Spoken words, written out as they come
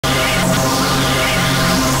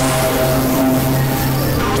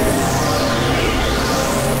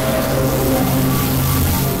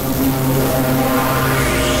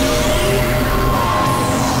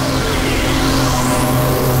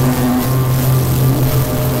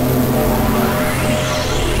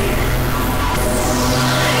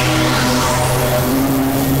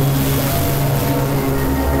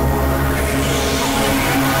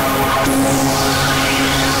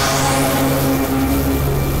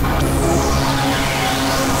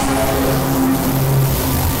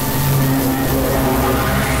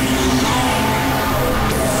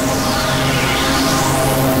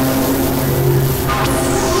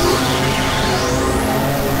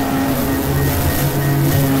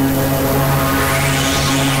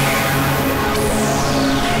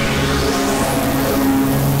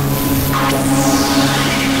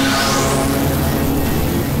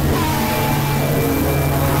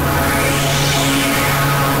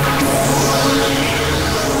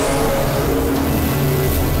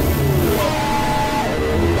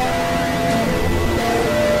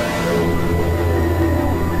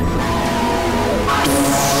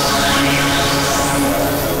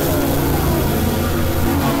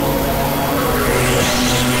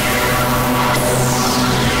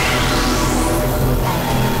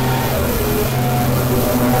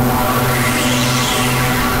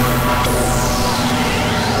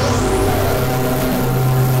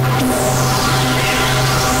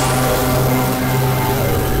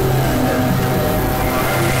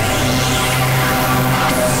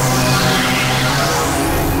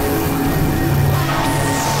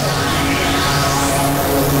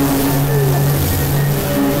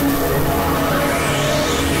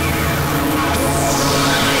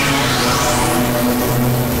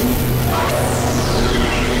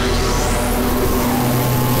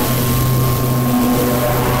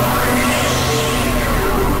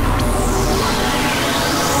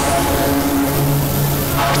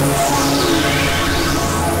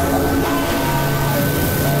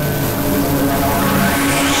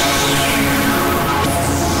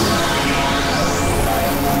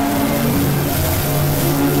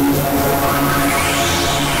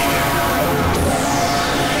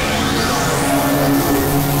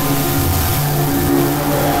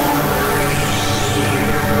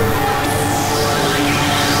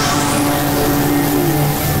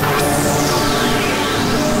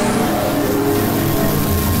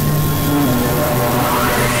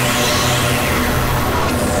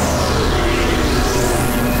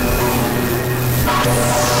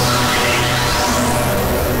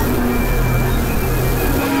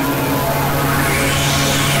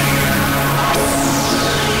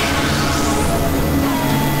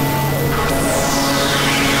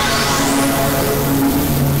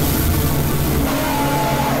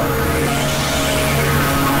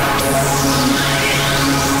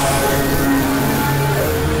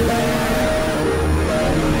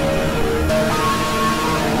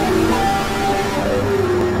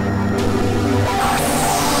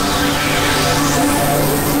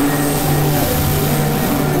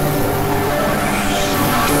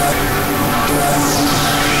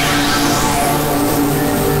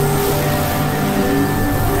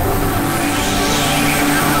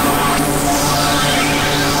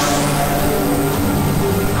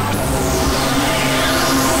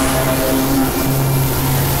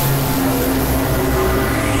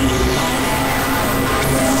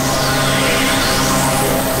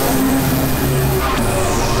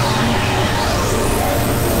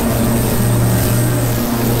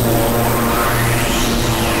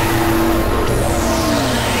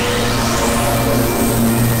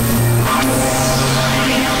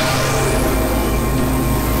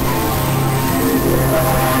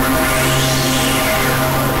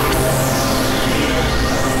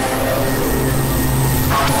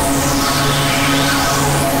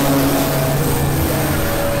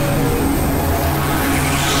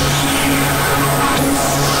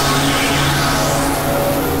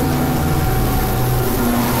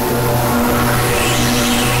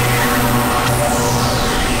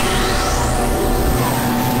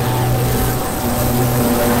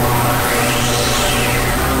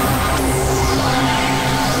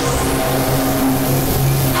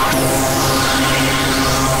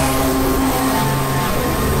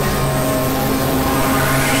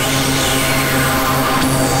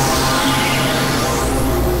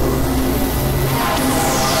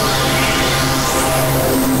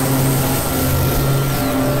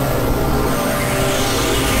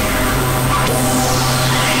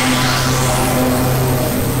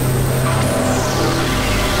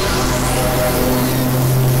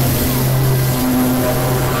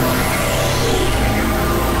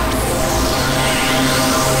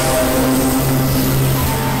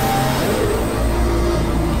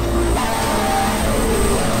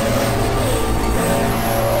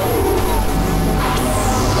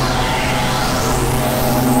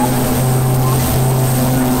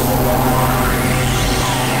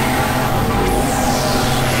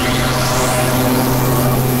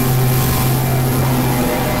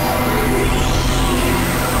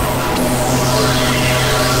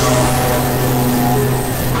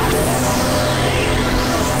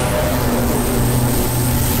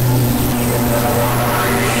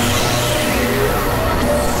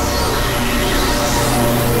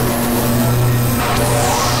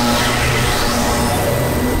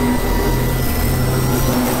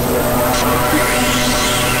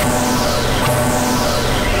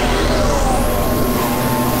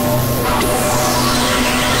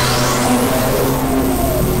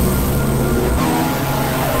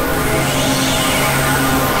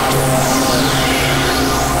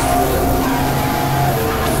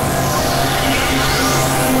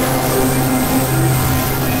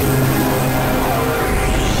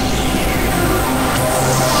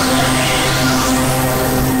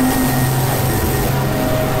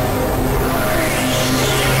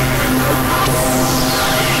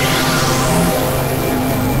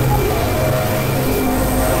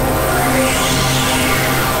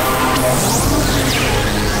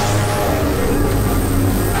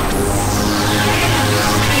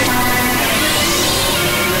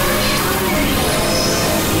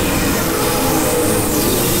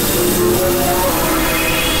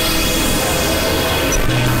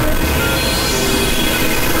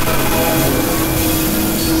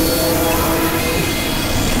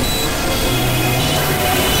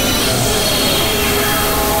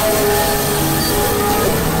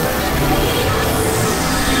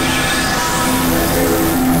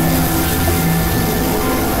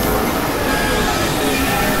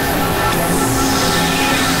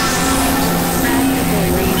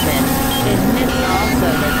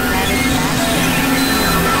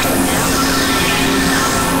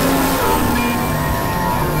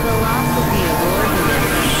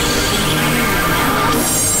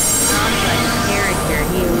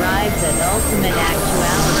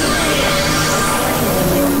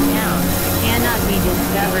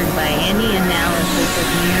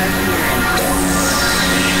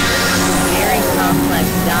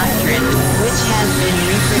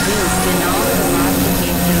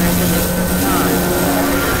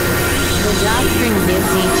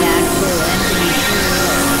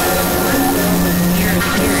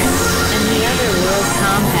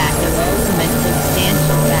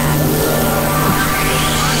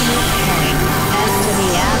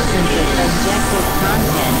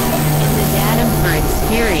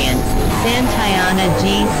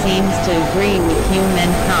seems to agree with Hume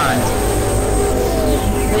and Kant.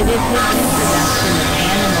 But if his introduction of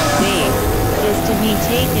animal faith is to be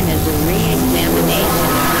taken as a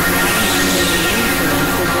re-examination of the matter under the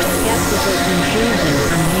influence of the skeptical conclusion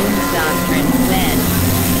from Hume's doctrines, then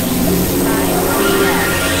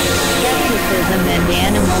cf. Skepticism and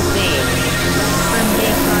Animal Faith. From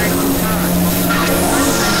Descartes to Kant.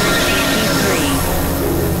 153.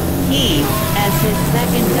 He, as his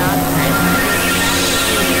second doctrine,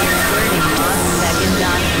 is asserting Locke's second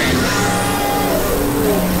doctrine.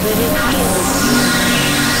 But if he is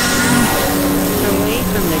away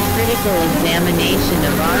from the critical examination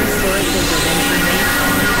of our sources of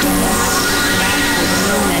information,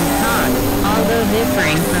 Hume and Kant, although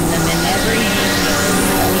differing from them in every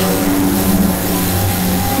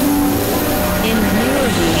in view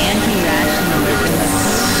of the anti-rationalism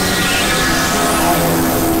of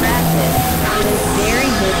practice, it is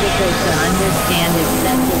very difficult to understand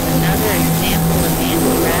except as another example of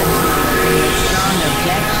anti-rationalism, a strong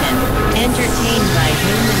objection, entertained by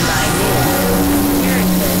Hume and by his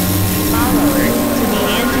followers, to the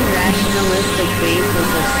anti-rationalistic basis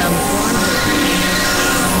of some forms of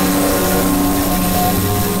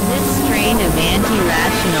this strain of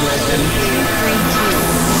anti-rationalism,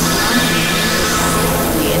 232,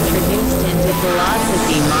 introduced into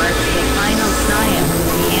philosophy marks the final triumph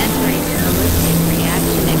of the anti-rationalistic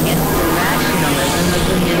reaction against the rationalism of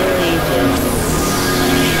the Middle Ages.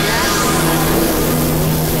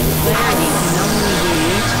 Clarity can only be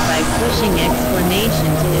reached by pushing explanation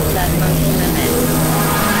to its utmost limit.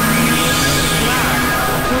 Locke,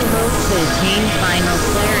 who hoped to attain final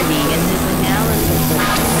clarity in his analysis of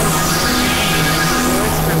human understanding and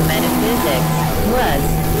divorce from metaphysics, was,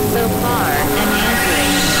 so far, an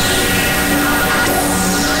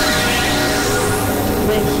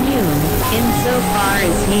But Hume, insofar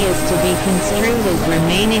as he is to be construed as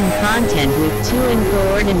remaining content with two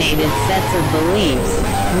uncoordinated sets of beliefs,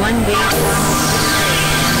 one based on the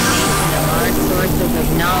examination of our sources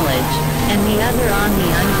of knowledge, and the other on the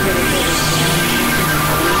uncritical examination of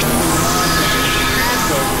beliefs involved in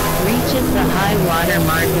practice, reaches the high water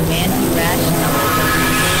mark of anti-rationalism.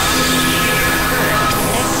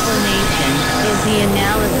 Explanation is the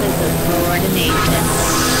analysis of coordination.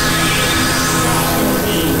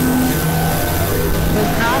 The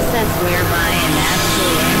process whereby an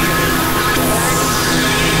actual entity,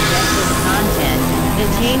 objective content,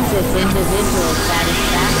 attains its individual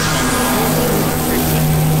satisfaction, will be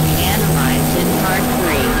particularly analyzed in Part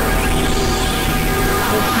 3.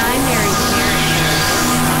 The primary character of this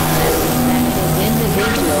process is that it is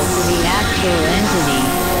individual to the actual entity.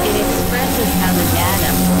 It expresses how the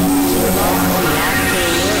datum, which involves the actual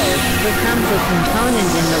world, becomes a component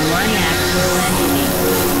in the one actual entity.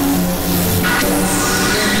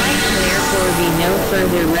 There might therefore be no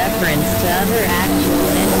further reference to other actual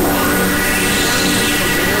entities.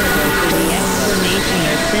 Available for the explanation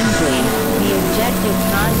are simply the objective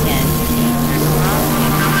content, the eternal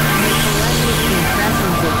object, and the collective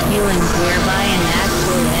presence of feelings whereby an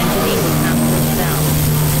actual entity becomes itself.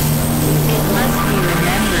 It must be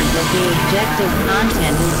remembered that the objective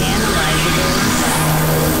content is analyzable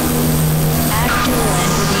actual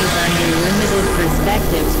entities under limited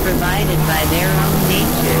perspectives provided by their own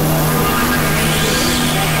nature.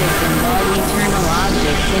 Perspectives involve eternal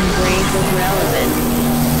objects in grades of relevance.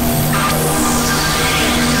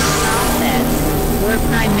 Process were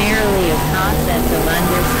primarily a process of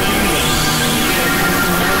understanding.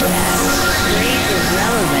 Note that grades of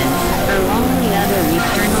relevance are only other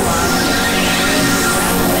eternal objects in grades of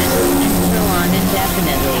relevance, and so on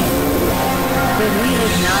indefinitely. But we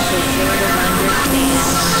is not the sort of understand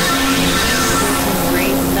which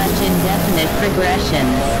embrace such indefinite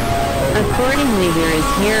progressions. Accordingly there is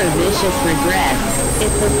here a vicious regress, if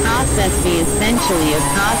the process be essentially a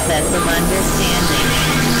process of understanding.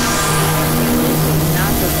 This is not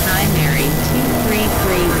the primary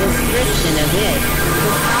 233 description of it, the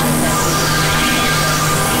process is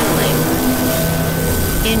feeling.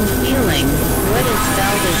 In feeling, what is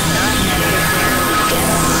felt is not necessarily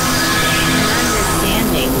analyzed.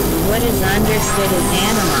 Understanding, what is understood is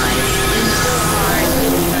analyzed, insofar as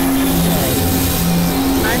it is understood.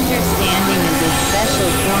 Understanding is a special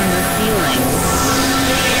form of feeling.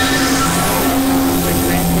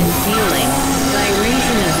 Regress in feeling, by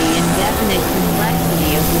reason of the indefinite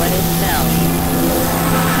complexity of what is felt.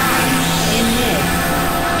 In this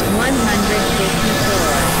 154,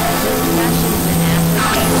 discussions and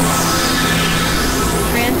applications.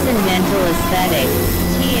 Transcendental aesthetics,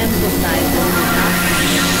 he emphasizes the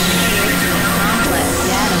doctrine of complex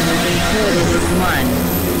datum is included as one.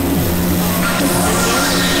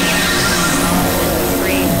 Against the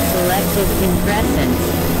phrase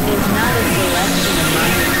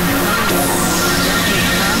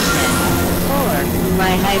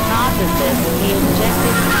by hypothesis, the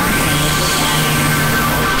objective content of the datum.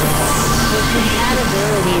 The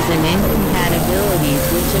compatibilities and incompatibilities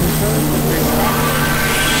which impose the perspective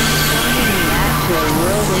forming the actual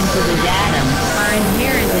world into the datum are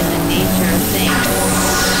inherent in the nature of things.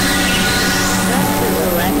 Thus the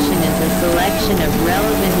selection is a selection of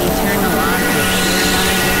relevant eternal objects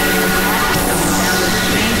whereby the datum comes out is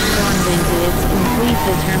transformed into its complete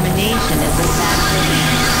determination as a fact of the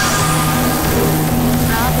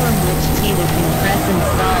problem which the compressant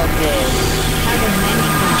solves is how the many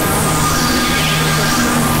components of the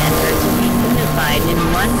content are to be unified in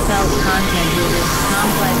one felt content with its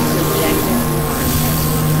complex subjective form.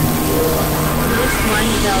 This one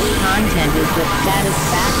felt content is the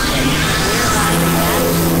satisfaction, whereby the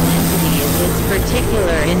actual entity is its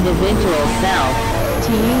particular individual self,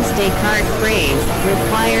 to use Descartes' phrase,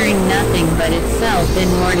 requiring nothing but itself in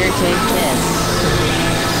order to exist.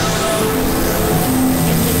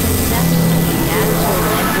 In the conception of the actual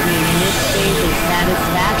entity in its phase of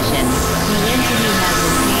satisfaction, the entity has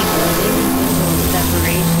attained its individual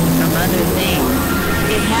separation from other things.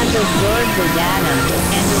 It has absorbed the datum,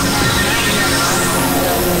 and it has not yet lost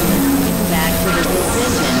itself in coming back to the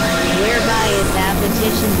decision, whereby its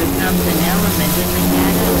appetition becomes an element in the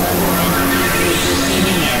data of other entities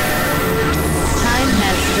preceding it. Time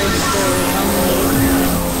has stood still if only it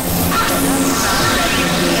could. Some process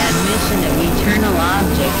is the admission of eternal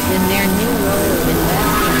objects in their new role of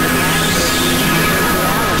investing the datum with the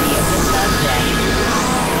individuality of the subject.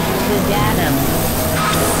 The datum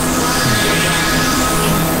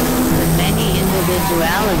includes the many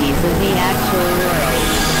individualities of the actual world.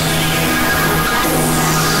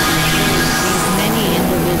 These many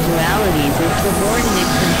individualities is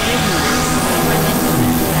subordinate contributors to one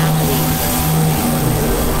individuality.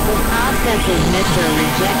 The process admits or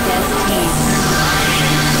rejects ST's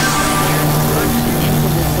their absorption into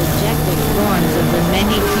the subjective forms of the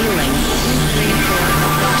many feelings, 2, 3, 4.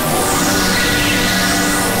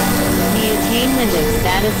 The attainment of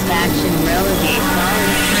satisfaction relegates all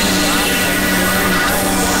eternal objects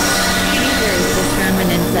either as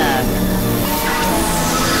determinants of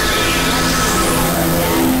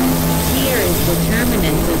here is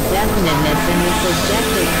determinants of definiteness in the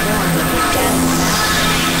subjective form of the status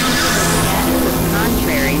of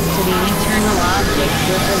contraries to the eternal objects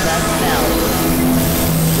which are thus felt.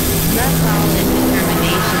 Thus all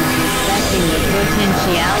indeterminations respecting the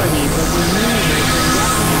potentialities of the universe are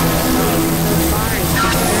definite so far as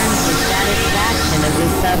concerns the satisfaction of the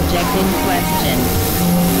subject in question.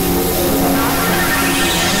 The process can be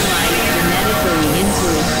analyzed genetically into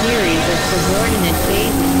a series of subordinate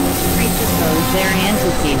phases which presuppose their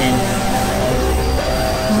antecedents.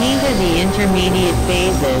 Neither the intermediate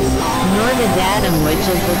phases, nor the datum which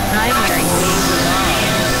is the primary phase of all,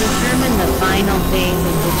 determine the final phase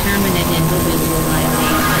of determinate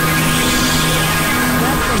individualization.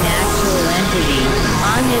 Thus an actual entity,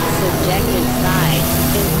 on its subjective side,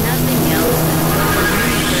 is nothing else than what the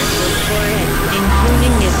universe is for it,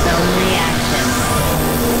 including its own reactions.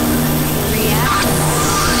 Reactions are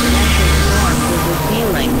subjective forms of the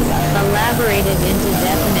feelings, elaborated into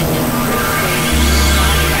definiteness through stages.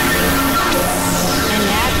 An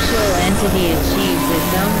actual entity achieves its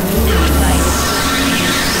own unity by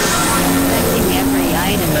respecting every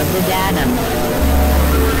item of the datum.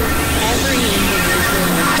 Every individual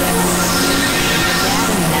representation of the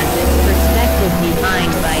datum has its perspective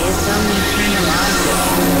defined by its own eternal objects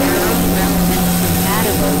with their own relevance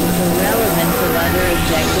compatible with the relevance of other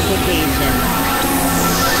objectifications.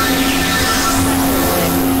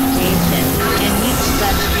 And each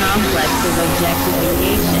such complex of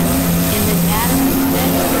objectification, in the datum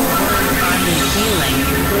instead of the corresponding feeling,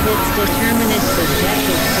 with its determinate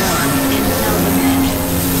subjective form, until the many.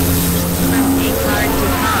 From Descartes to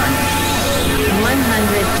Kant. 155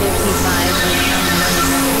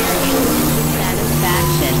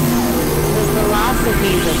 Satisfaction. The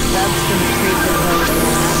philosophies of substance presuppose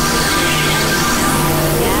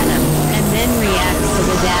the datum, and then reacts to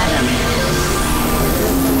the datum. The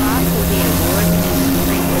philosophy of organism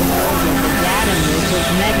presupposes the datum which is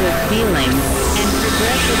met with feelings, and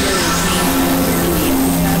progressively attains unity of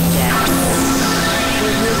the subject.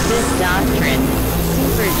 With this doctrine,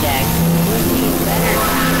 superject would be a better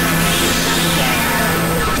term than the subject.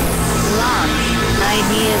 Locke's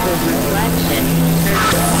ideas of reflection are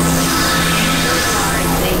so far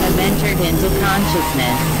as they have entered into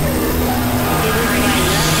consciousness. It is by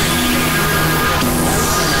reference to the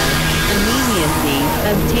notion of immediacy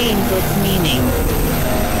obtains its meaning.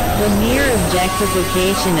 The mere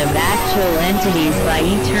objectification of actual entities by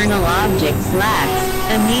eternal objects lacks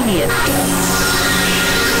immediacy.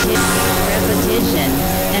 It repetition,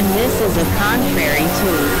 and this is a contrary to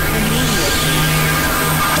immediacy.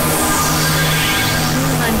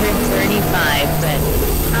 235 but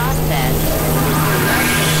process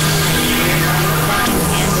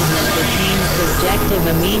second-handedness attains subjective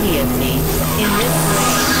immediacy. In this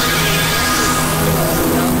way,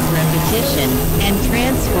 repetition and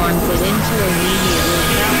transforms it into immediate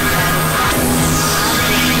self-satisfaction.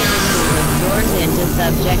 Absorbed into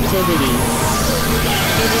subjectivity.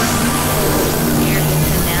 It is useful to compare this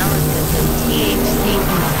analysis of THC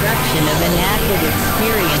construction of enacted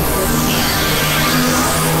experience with Kant.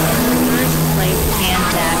 In the first place,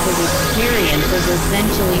 Kant's active experience is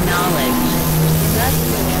essentially knowledge. Thus,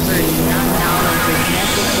 whatever is not knowledge is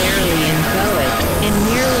necessarily inchoate, and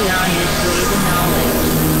merely on its way to knowledge.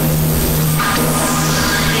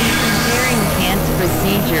 In comparing Kant's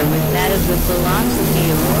procedure with that of the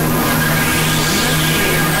philosophy of organism,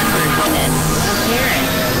 apparent,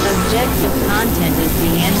 objective content is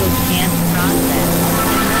the end of Kant's process,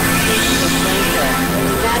 and thus takes the place of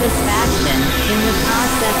satisfaction in the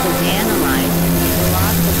process of analyzing the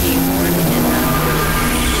philosophy of organism.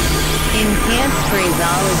 In Kant's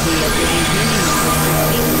phraseology at the beginning of the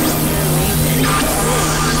proceedings of pure reason,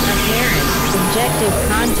 this apparent, subjective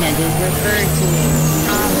content is referred to as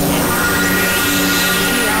object.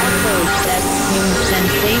 He also accepts Hume's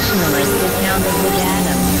sensationalist account of the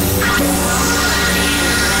datum.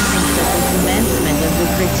 Sentence at the commencement of the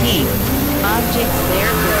critique. Objects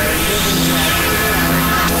therefore are given to us through our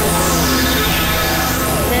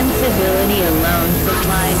sensibility alone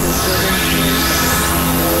supplies a given solution.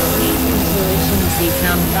 These intuitions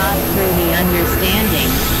become thought through the understanding,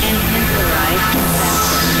 and hence arise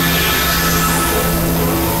conceptions.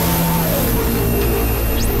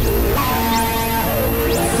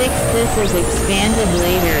 6. This is expanded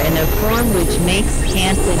later in a form which makes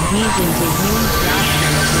Kant's adhesion to Hume's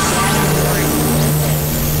doctrine of the datum more explicit.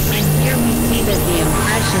 And here we see that the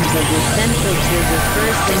impressions of the senses give the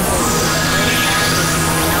first impulse to the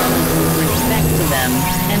knowledge with respect to them,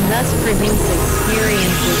 and thus produce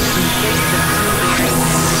experience which consists of two very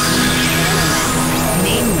separate elements,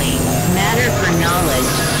 namely, matter for knowledge,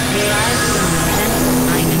 derived from the sense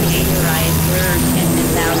of einen Egereis and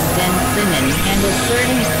without den Sinnen, and a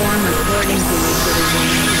certain form according to which it is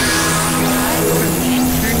derived from the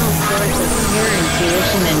internal source of pure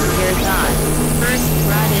intuition and pure thought, first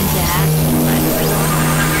brought into action by the form,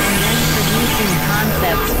 and then producing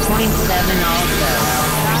concepts. Point 7 also.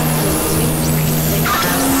 Thoughts with 2, 3, 6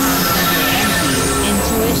 empty.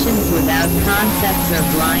 Intuitions without concepts are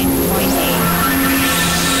blind. Point 8.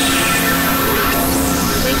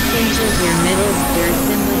 6 inches your middle stir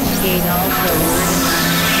Simlich gate also word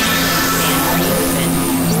and movement.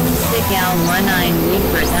 Sick al 1 ein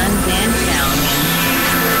liefert Undanschauungen.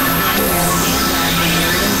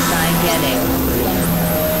 Psy-drone.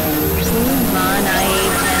 Von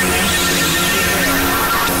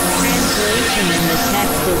Translation in the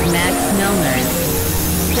text is Max Milner's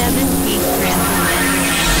 7 feet transcendental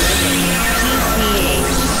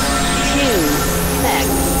TCH 2 Sex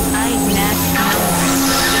I Max Milner's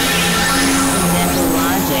Transcendental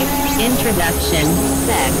Logic Introduction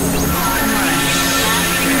Sex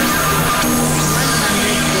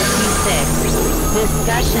 156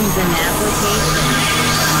 Discussions and Applications.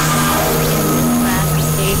 Last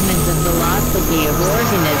statement of philosophy of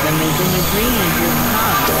organism is in agreement with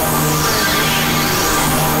Kant.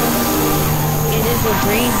 It is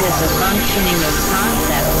agreed that the functioning of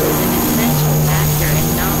concepts is an essential factor in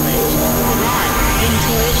knowledge, that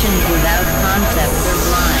intuitions without concepts are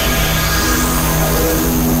blind.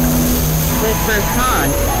 But for Kant,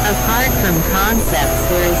 apart from concepts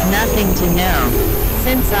there is nothing to know,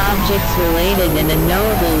 since objects related in a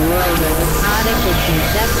knowable world are the product of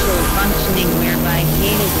conceptual functioning whereby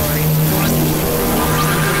categories form into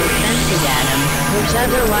the sensidatum, which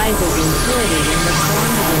otherwise is intuited in the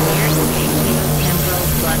form of a mere spatio-temporal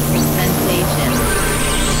flux of sensation.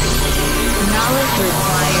 Knowledge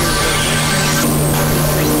requires that this be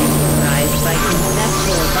particularized by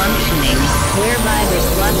conceptual functioning, whereby the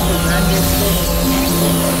flux is understood as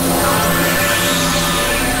connected.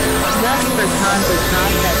 Thus for Kant a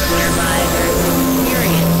concept whereby there is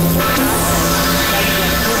experience is a process from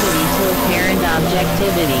subjectivity to apparent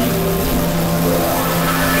objectivity.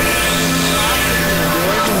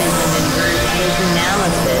 Organism inverts this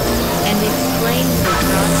analysis, and explains the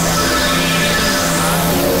process of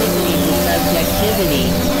objectivity to subjectivity,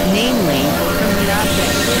 namely, from the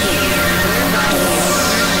objectivity, whereby the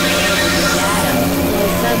datum, to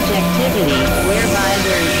subjectivity, whereby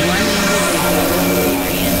there is one individual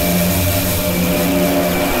experience.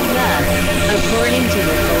 Thus, according to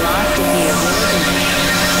the philosophy of organism,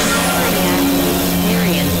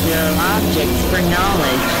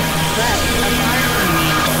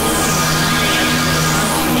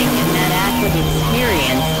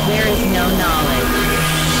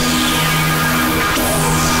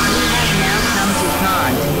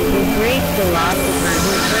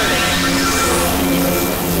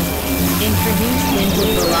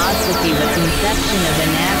 notion of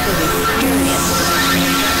an active experience with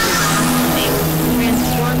subjective functioning,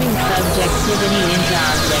 transforming subjectivity into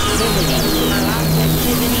objectivity, or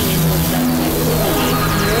objectivity into subjectivity.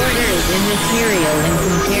 The order is immaterial in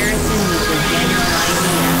comparison with the general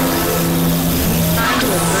idea. We find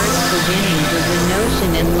the first beginnings of the notion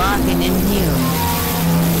in Locke and in Hume.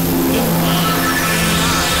 Indeed,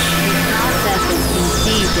 the process is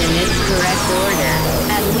conceived in its correct order,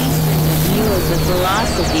 at least in the view of the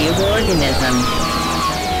philosophy of organism.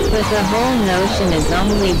 But the whole notion is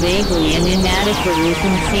only vaguely and inadequately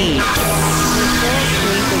conceived. The full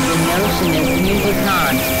sweep of the notion is new to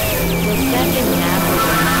Kant. The second half of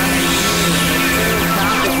the modern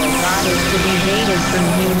philosophical thought is to be dated from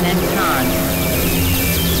Hume and Kant.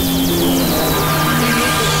 The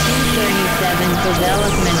 237th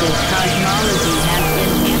development of cosmology has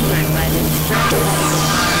been hampered by the stress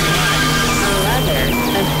or rather,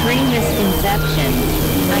 of three misconceptions,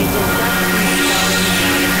 by each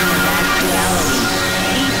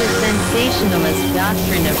a sensationalist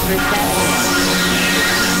doctrine of perception,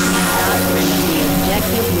 the doctrine of the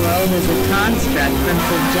objective world as a construct from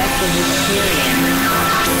subjective experience.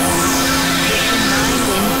 The combined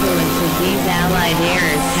influence of these allied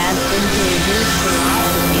errors has been to reduce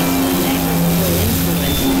philosophy to a negligible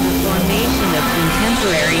influence in the formation of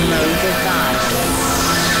contemporary modes of thought.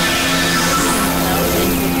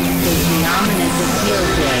 Is the ominous appeal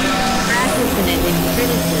to it, practicing it in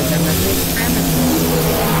criticism of his premises,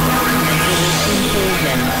 and to his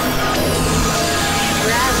conclusions.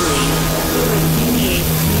 Bradley, who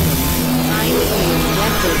repudiates Hume, finds the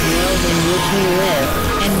objective world in which we live,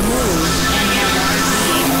 and move, and have our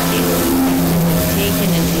being, taken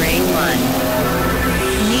as Ray 1.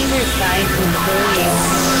 Neither side conciliates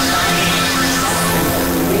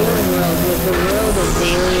the real world with the world of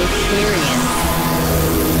daily experience.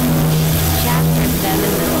 Chapter 7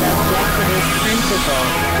 The Subjectivist Principle.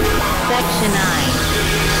 Section I.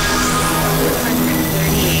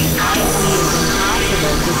 238 It is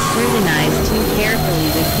impossible to scrutinize too carefully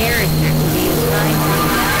the character to be assigned to the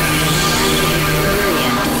value of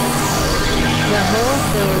experience. The whole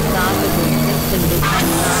philosophical system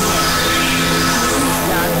depends on it. Hume's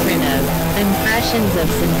doctrine of impressions of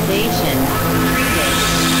sensation,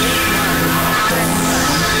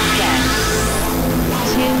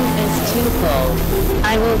 twofold.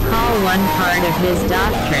 I will call one part of his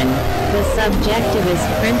doctrine, the subjectivist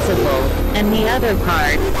principle, and the other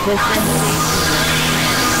part, the sensationalist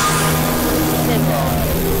principle.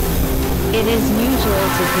 It is usual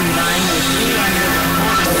to combine the two under the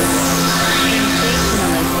heading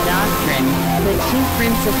sensationalist doctrine. The two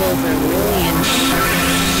principles are really in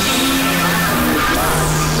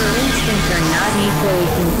for instance are not equally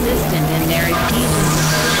consistent in their adhesion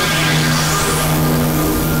to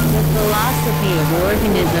the philosophy of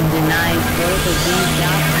organism denies both of these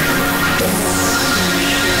doctrines,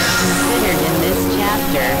 considered in this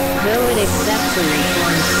chapter, though it accepts a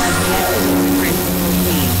reformed subjectivist principle B.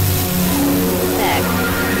 Sec.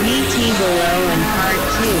 VT below and Part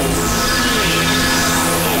 2.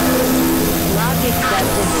 Locke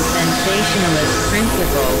accepted the sensationalist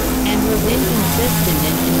principle, and was inconsistent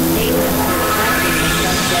in his statement reflecting the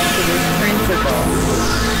subjectivist principle.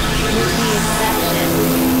 With the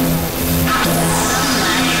exception of some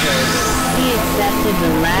lectures, he accepted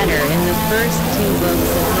the latter in the first two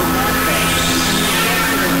books of his ethics, and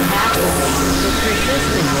rejected it passively, but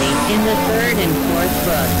persistently, in the third and fourth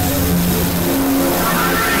books.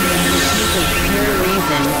 The pure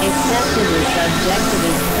reason accepted the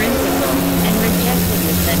subjectivist principle, and rejected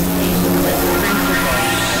the sensationalist principle.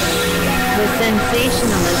 The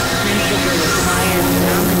sensationalist principle requires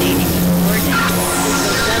dominating importance, if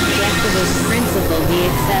the subjectivist principle be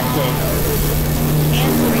accepted.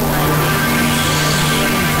 Answering my importance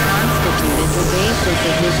constituted the basis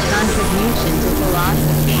of his contribution to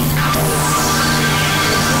philosophy.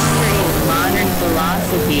 The history of modern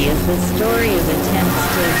philosophy is the story of attempts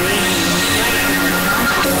to evade the inflexible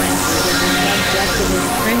consequences of the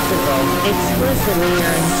subjectivist principle, explicitly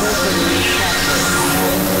or implicitly accepted.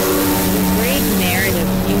 The great merit of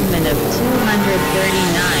Hume of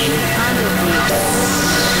 239,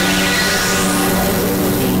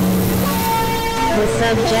 the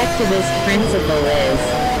subjectivist principle is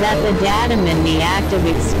that the datum in the act of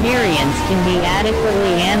experience can be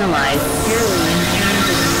adequately analyzed purely in terms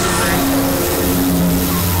of universal.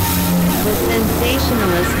 The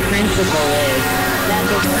sensationalist principle is that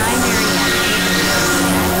the primary activity of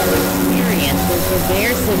the act of experience is the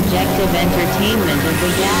bare subjective entertainment of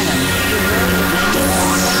the datum, devoid of any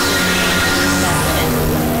perception.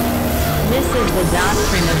 This is the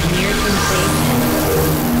doctrine of mere sensation.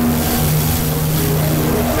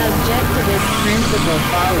 The subjectivist principle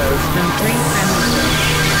follows from three premises.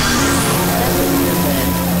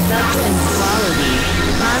 Substance quality,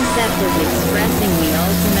 concept of expressing the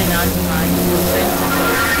ultimate ontological principle.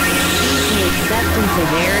 The acceptance of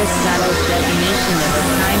Aristotle's definition of a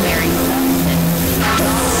primary substance, as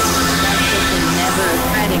always a subject and never a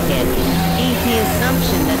predicate. The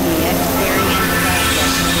assumption that the experienced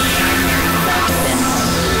subject is a primary substance.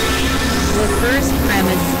 The first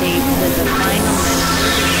premise states that the final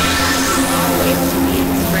metaphysical is always to be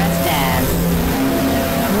expressed as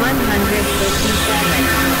 157.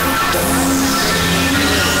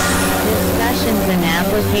 158. Discussions and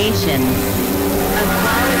applications. A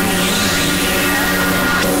quality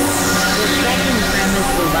substance. The second premise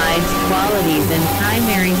divides qualities and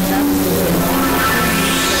primary substances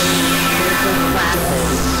into classes.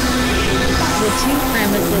 The two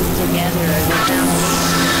premises together are the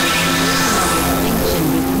foundation distinction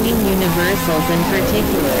between universals and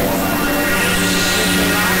particulars. The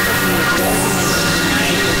philosophy of organism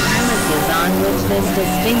denies the premises on which this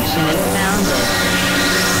distinction is founded.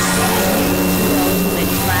 Two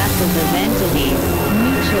ultimate classes of entities,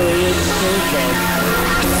 mutually exclusive.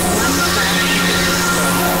 One class consists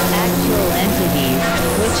actual entities,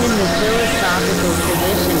 which in the philosophical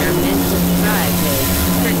tradition are misdescribed as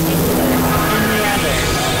particular, and the other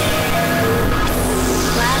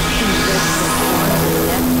class consists of forms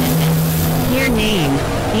definite, here named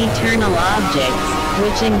eternal objects,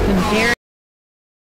 which in comparison